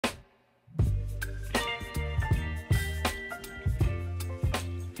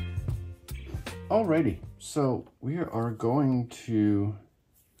Alrighty, so we are going to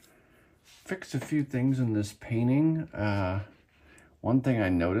fix a few things in this painting. One thing I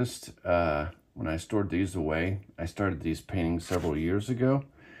noticed when I stored these away, I started these paintings several years ago.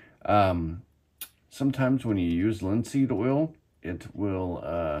 Sometimes when you use linseed oil, it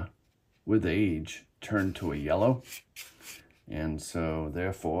will, with age, turn to a yellow. And so,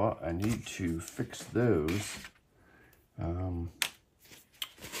 therefore, I need to fix those.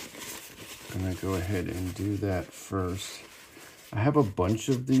 I'm gonna go ahead and do that first. I have a bunch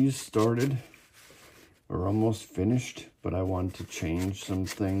of these started or almost finished, but I want to change some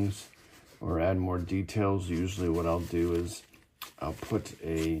things or add more details. Usually what I'll do is I'll put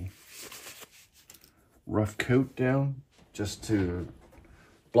a rough coat down just to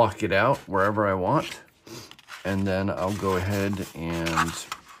block it out wherever I want. And then I'll go ahead and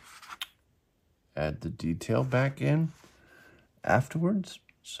add the detail back in afterwards.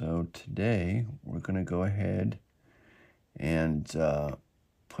 So today we're going to go ahead and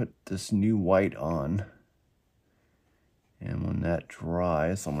put this new white on. And when that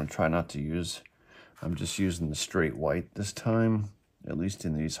dries, I'm going to try not to use, I'm just using the straight white this time, at least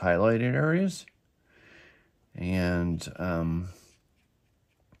in these highlighted areas. And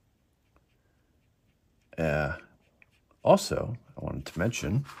also, I wanted to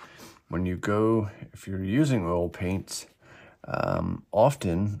mention, when you go, if you're using oil paints,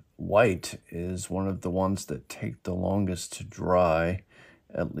 often white is one of the ones that take the longest to dry.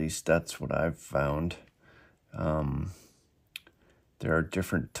 At least that's what I've found. There are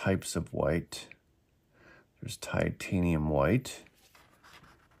different types of white. There's titanium white,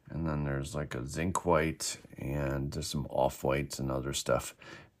 and then there's like a zinc white, and there's some off-whites and other stuff.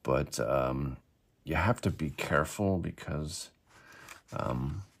 But you have to be careful because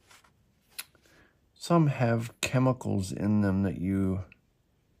some have chemicals in them that you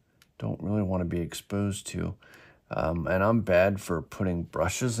don't really want to be exposed to. And I'm bad for putting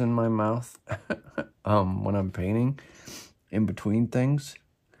brushes in my mouth when I'm painting in between things,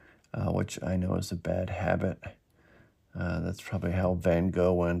 which I know is a bad habit. That's probably how Van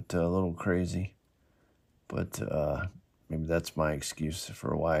Gogh went a little crazy. But maybe that's my excuse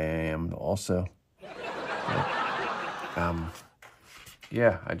for why I am also. But,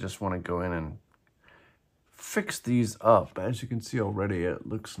 yeah, I just want to go in and fix these up. As you can see already, it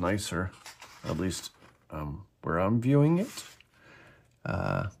looks nicer, at least where I'm viewing it.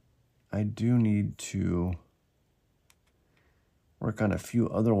 I do need to work on a few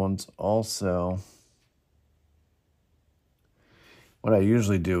other ones also. What I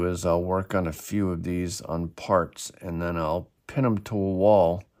usually do is I'll work on a few of these on parts, and then I'll pin them to a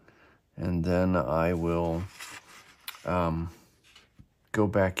wall, and then I will go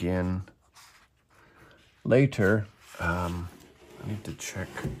back in later. I need to check.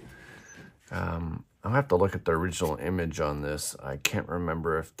 I'll have to look at the original image on this. I can't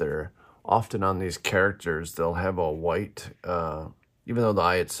remember if they're often on these characters, they'll have a white, even though the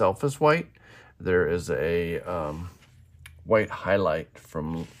eye itself is white, there is a white highlight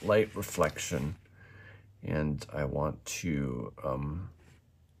from light reflection. And I want to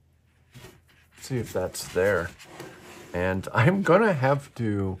see if that's there. And I'm gonna have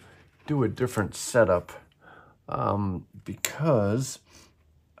to do a different setup because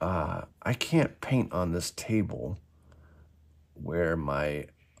I can't paint on this table where my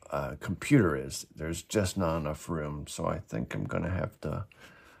computer is. There's just not enough room, so I think I'm gonna have to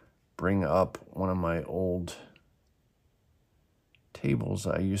bring up one of my old tables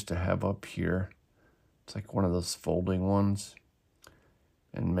I used to have up here. It's like one of those folding ones,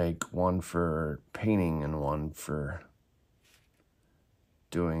 and make one for painting and one for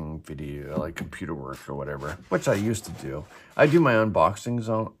doing video, like computer work or whatever, which I used to do. I do my unboxings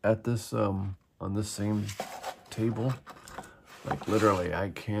at this on this same table. Like literally, I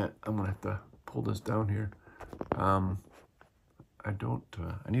can't. I'm gonna have to pull this down here. I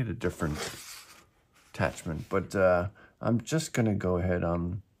need a different attachment, but I'm just gonna go ahead.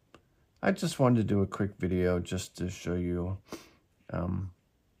 I just wanted to do a quick video just to show you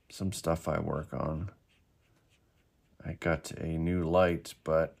some stuff I work on. I got a new light,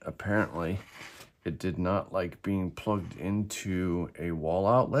 but apparently it did not like being plugged into a wall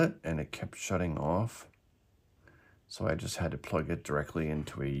outlet, and it kept shutting off. So I just had to plug it directly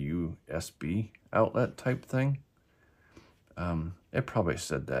into a USB outlet type thing. It probably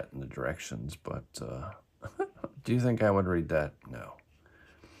said that in the directions, but do you think I would read that? No.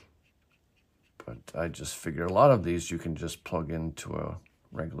 But I just figured a lot of these you can just plug into a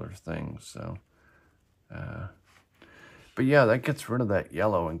regular thing, so. But yeah, that gets rid of that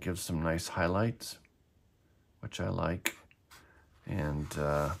yellow and gives some nice highlights, which I like. And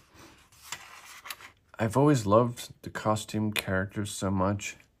I've always loved the costume characters so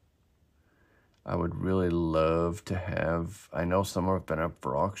much. I would really love to have, I know some have been up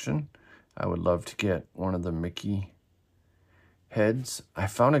for auction. I would love to get one of the Mickey heads. I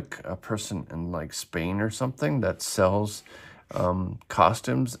found a person in like Spain or something that sells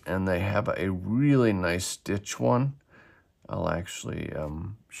costumes, and they have a really nice Stitch one. I'll actually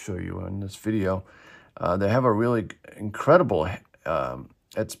show you in this video. They have a really incredible,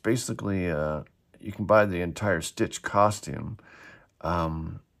 it's basically, you can buy the entire Stitch costume.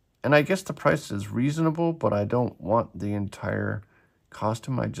 And I guess the price is reasonable, but I don't want the entire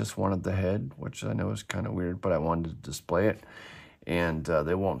costume. I just wanted the head, which I know is kind of weird, but I wanted to display it. And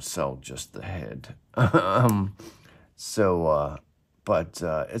they won't sell just the head. But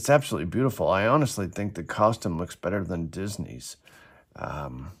it's absolutely beautiful. I honestly think the costume looks better than Disney's.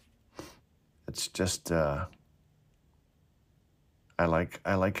 It's just, I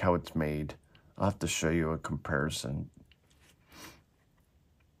like how it's made. I'll have to show you a comparison.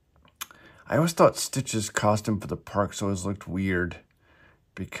 I always thought Stitch's costume for the parks always looked weird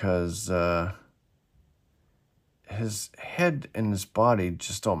because his head and his body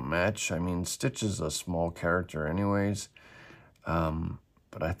just don't match. I mean, Stitch is a small character anyways,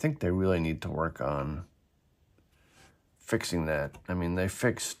 but I think they really need to work on fixing that. I mean, they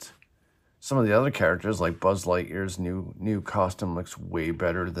fixed some of the other characters, like Buzz Lightyear's new costume looks way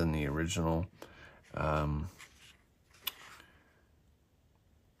better than the original.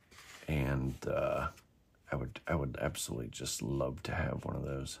 And I would absolutely just love to have one of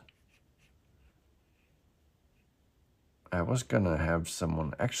those. I was gonna have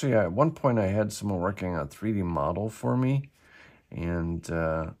someone, actually at one point I had someone working on a 3D model for me, and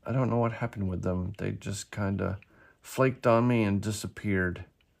I don't know what happened with them. They just kind of flaked on me and disappeared.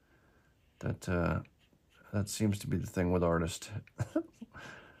 That seems to be the thing with artists.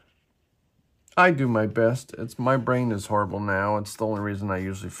 I do my best. My brain is horrible now. It's the only reason I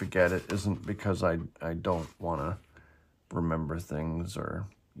usually forget it isn't because I don't want to remember things or,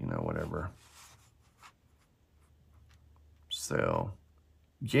 you know, whatever. So,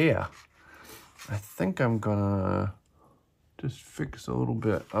 yeah. I think I'm gonna just fix a little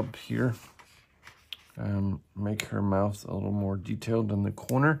bit up here. Make her mouth a little more detailed in the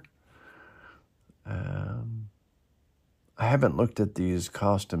corner. I haven't looked at these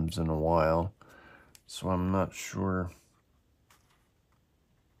costumes in a while, so I'm not sure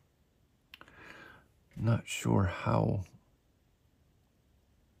how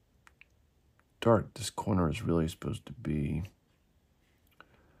dark this corner is really supposed to be.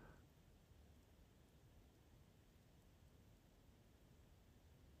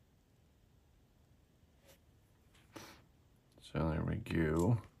 So there we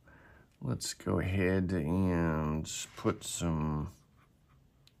go. Let's go ahead and put some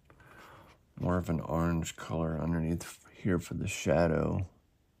more of an orange color underneath here for the shadow.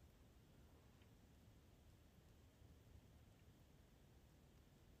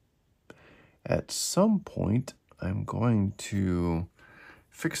 At some point, I'm going to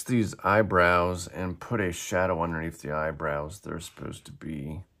fix these eyebrows and put a shadow underneath the eyebrows. They're supposed to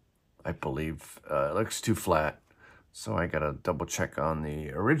be, I believe, it looks too flat. So I gotta double check on the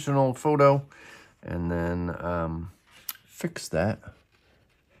original photo and then fix that.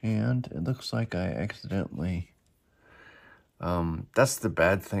 And it looks like I accidentally, that's the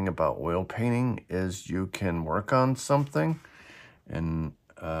bad thing about oil painting is you can work on something and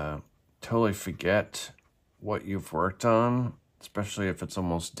totally forget what you've worked on, especially if it's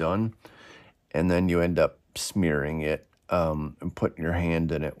almost done. And then you end up smearing it and putting your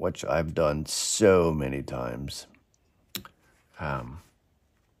hand in it, which I've done so many times. But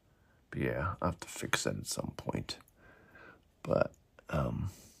yeah, I'll have to fix that at some point. But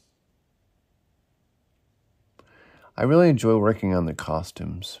I really enjoy working on the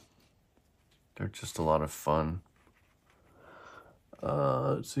costumes. They're just a lot of fun.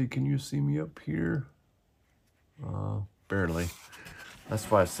 Let's see, can you see me up here? Barely. That's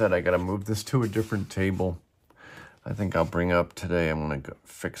why I said I gotta move this to a different table. I think I'll bring up today, I'm gonna go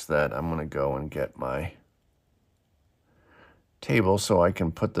fix that. I'm gonna go and get my table so I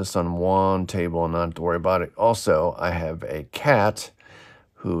can put this on one table and not have to worry about it. Also, I have a cat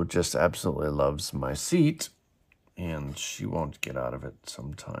who just absolutely loves my seat, and she won't get out of it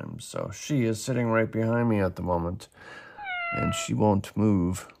sometimes. So she is sitting right behind me at the moment, and she won't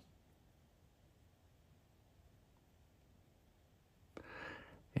move.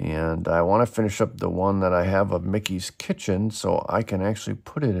 And I want to finish up the one that I have of Mickey's kitchen so I can actually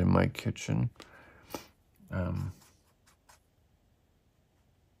put it in my kitchen.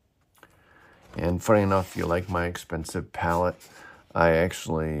 And funny enough, you like my expensive palette. I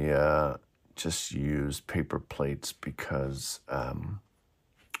actually just use paper plates because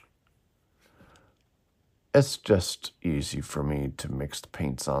it's just easy for me to mix the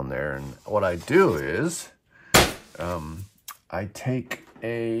paints on there. And what I do is I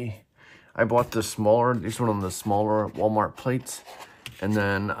bought these are one of the smaller Walmart plates. And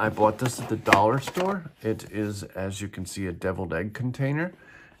then I bought this at the dollar store. It is, as you can see, a deviled egg container.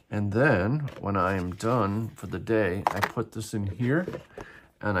 And then when I am done for the day, I put this in here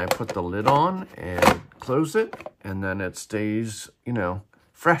and I put the lid on and close it. And then it stays, you know,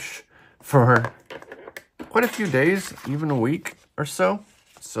 fresh for quite a few days, even a week or so.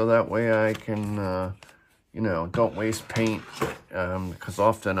 So that way I can, you know, don't waste paint. Because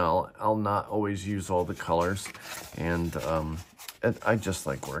often I'll not always use all the colors. And I just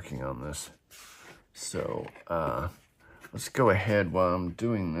like working on this. So let's go ahead while I'm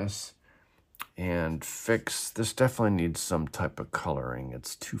doing this and fix. This definitely needs some type of coloring.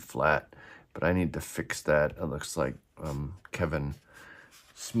 It's too flat, but I need to fix that. It looks like Kevin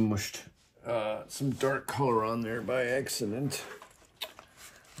smushed some dark color on there by accident.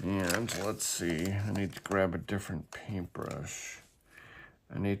 And let's see, I need to grab a different paintbrush.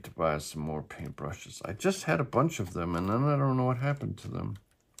 I need to buy some more paintbrushes. I just had a bunch of them, and then I don't know what happened to them.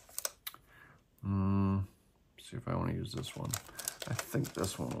 See if I want to use this one. I think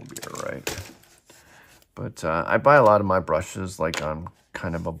this one will be all right. But I buy a lot of my brushes, like on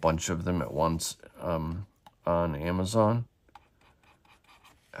kind of a bunch of them at once on Amazon.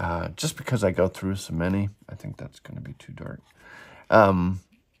 Just because I go through so many. I think that's going to be too dark.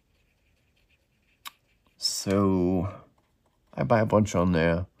 So I buy a bunch on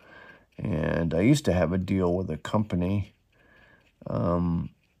there, and I used to have a deal with a company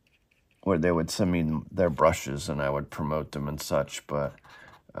where they would send me their brushes and I would promote them and such, but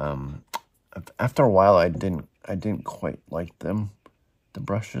after a while I didn't quite like them, the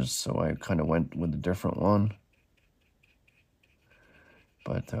brushes, so I kind of went with a different one.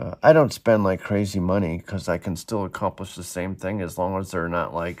 But I don't spend like crazy money because I can still accomplish the same thing as long as they're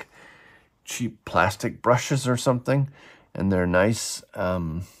not like cheap plastic brushes or something, and they're nice.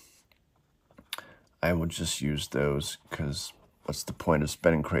 I would just use those because what's the point of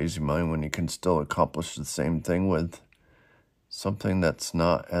spending crazy money when you can still accomplish the same thing with something that's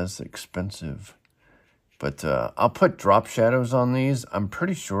not as expensive? But I'll put drop shadows on these. I'm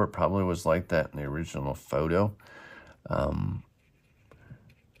pretty sure it probably was like that in the original photo.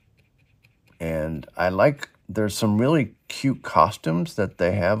 And I like, there's some really cute costumes that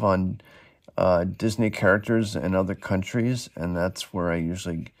they have on Disney characters in other countries, and that's where I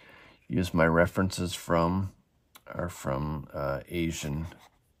usually use my references from, are from Asian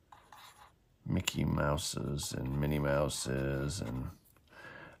Mickey Mouses and Minnie Mouses. And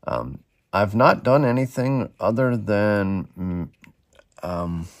I've not done anything other than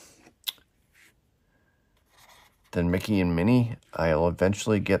Mickey and Minnie. I'll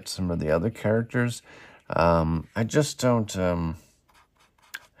eventually get some of the other characters. I just don't, to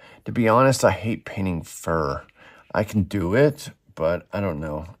be honest, I hate painting fur. I can do it, but I don't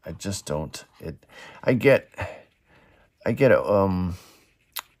know. I just don't. I get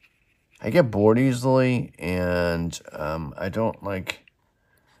bored easily, and I don't like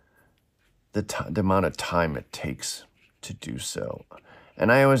the amount of time it takes to do so.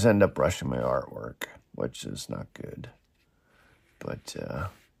 And I always end up rushing my artwork, which is not good. But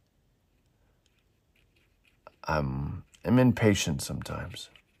I'm impatient sometimes,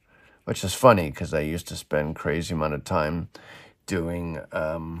 which is funny because I used to spend crazy amount of time doing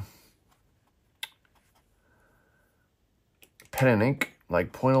pen and ink,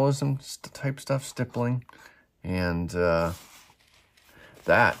 like pointillism type stuff, stippling, and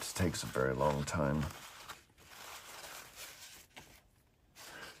that takes a very long time.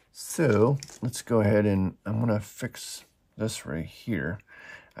 So let's go ahead and I'm going to fix this right here.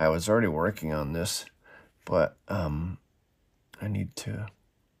 I was already working on this, but I need to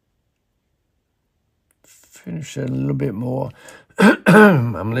finish it a little bit more.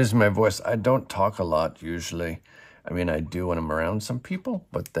 I'm losing my voice. I don't talk a lot usually. I mean, I do when I'm around some people,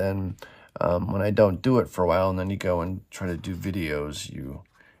 but then when I don't do it for a while and then you go and try to do videos,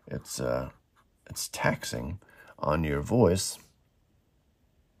 it's taxing on your voice.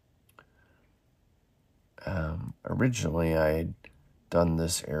 Originally I had done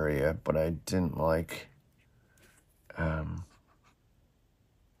this area, but I didn't like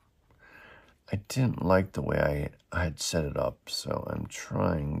the way I had set it up, so I'm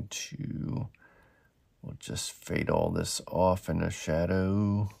trying to, we'll just fade all this off in a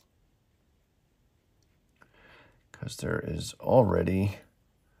shadow, because there is already,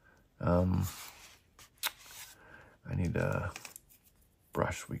 I need a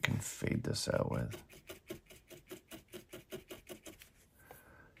brush we can fade this out with.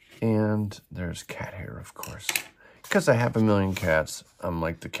 And there's cat hair, of course. Because I have a million cats, I'm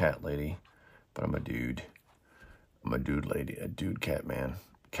like the cat lady, but I'm a dude. I'm a dude lady, a dude cat man.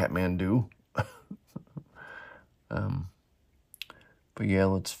 Cat man do. But yeah,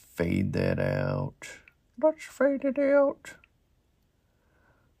 let's fade that out. Let's fade it out.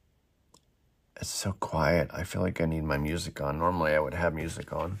 It's so quiet. I feel like I need my music on. Normally I would have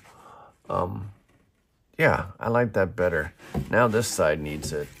music on. Yeah, I like that better. Now this side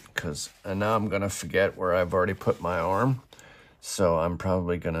needs it, and now I'm going to forget where I've already put my arm. So I'm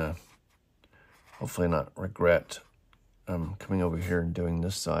probably going to hopefully not regret coming over here and doing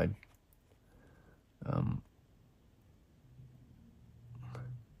this side.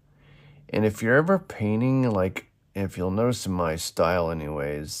 And if you're ever painting, like, if you'll notice in my style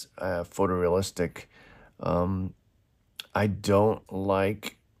anyways, photorealistic, I don't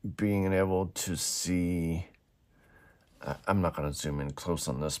like being able to see, I'm not going to zoom in close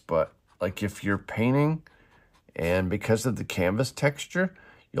on this, but like if you're painting and because of the canvas texture,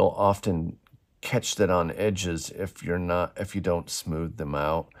 you'll often catch that on edges if you don't smooth them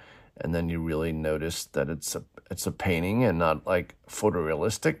out. And then you really notice that it's a painting and not like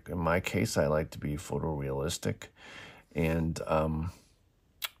photorealistic. In my case, I like to be photorealistic. And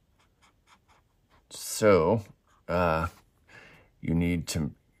so you need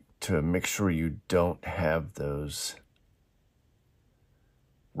to make sure you don't have those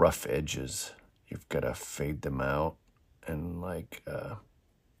rough edges. You've got to fade them out and like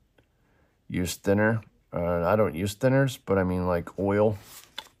use thinner. I don't use thinners, but I mean like oil.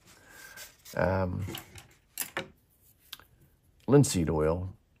 Linseed oil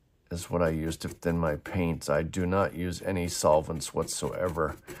is what I use to thin my paints. I do not use any solvents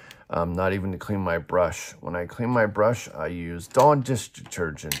whatsoever, not even to clean my brush. When I clean my brush, I use Dawn dish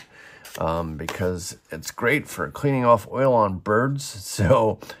detergent because it's great for cleaning off oil on birds.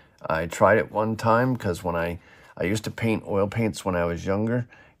 So I tried it one time because when I used to paint oil paints when I was younger,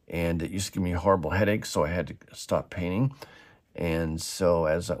 and it used to give me horrible headaches, so I had to stop painting. And so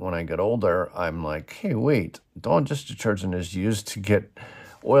when I got older, I'm like, hey, wait, Dawn dish detergent is used to get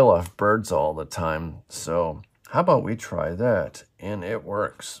oil off birds all the time. So how about we try that? And it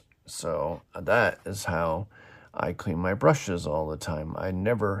works. So that is how I clean my brushes all the time. I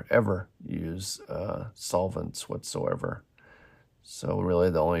never, ever use solvents whatsoever. So really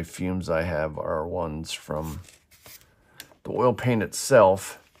the only fumes I have are ones from the oil paint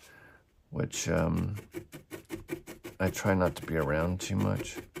itself, which I try not to be around too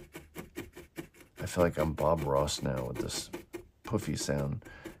much. I feel like I'm Bob Ross now with this puffy sound.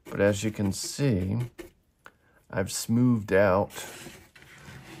 But as you can see, I've smoothed out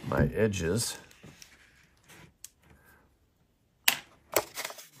my edges.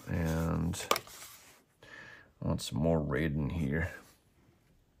 And I want some more red in here.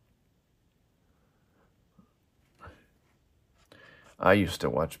 I used to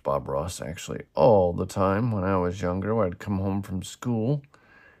watch Bob Ross actually all the time when I was younger. I'd come home from school,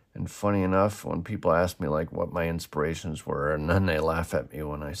 and funny enough, when people ask me like what my inspirations were, and then they laugh at me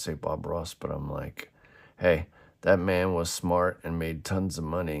when I say Bob Ross, but I'm like, hey, that man was smart and made tons of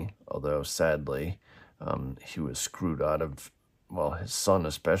money, although sadly, he was screwed out of, well, his son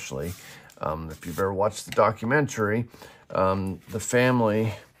especially. If you've ever watched the documentary, the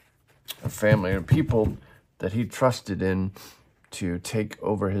family of people that he trusted in to take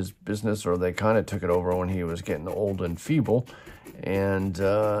over his business, or they kind of took it over when he was getting old and feeble, and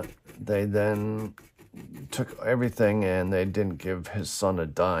they then took everything and they didn't give his son a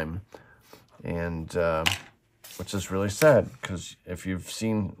dime, and which is really sad, because if you've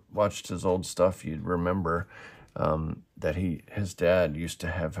watched his old stuff, you'd remember that his dad used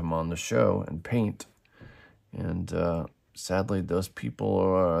to have him on the show and paint, and sadly those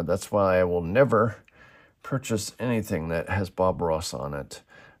people that's why I will never purchase anything that has Bob Ross on it.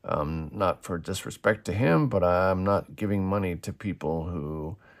 Not for disrespect to him, but I'm not giving money to people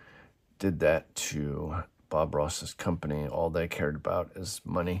who did that to Bob Ross's company. All they cared about is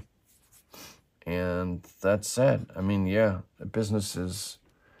money. And that's sad. I mean, yeah,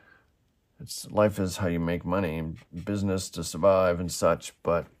 life is how you make money, business to survive and such,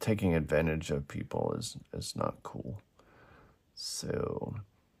 but taking advantage of people is not cool. So,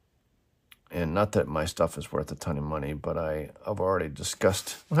 and not that my stuff is worth a ton of money, but I've already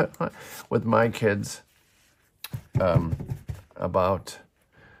discussed with my kids about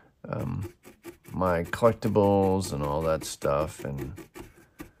my collectibles and all that stuff, and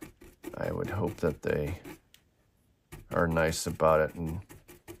I would hope that they are nice about it, and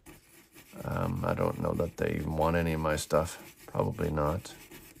I don't know that they even want any of my stuff. Probably not.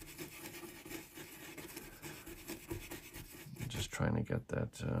 I'm just trying to get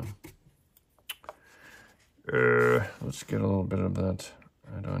that. Let's get a little bit of that.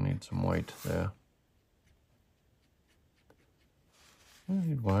 I don't need some white there. I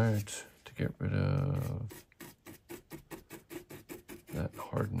need white to get rid of that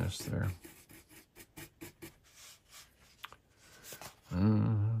hardness there.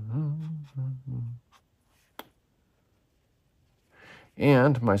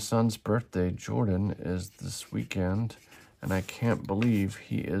 And my son's birthday, Jordan, is this weekend, and I can't believe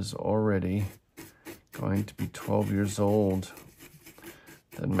he is already going to be 12 years old.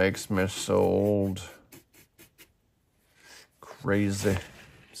 That makes me so old. Crazy.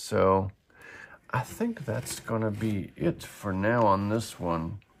 So I think that's going to be it for now on this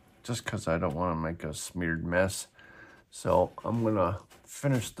one, just because I don't want to make a smeared mess. So I'm going to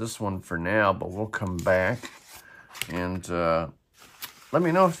finish this one for now, but we'll come back and let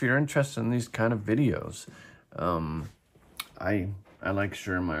me know if you're interested in these kind of videos. I like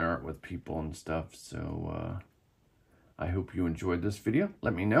sharing my art with people and stuff, so I hope you enjoyed this video.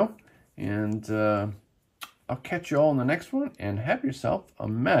 Let me know, and I'll catch you all in the next one, and have yourself a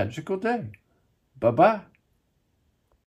magical day. Bye-bye.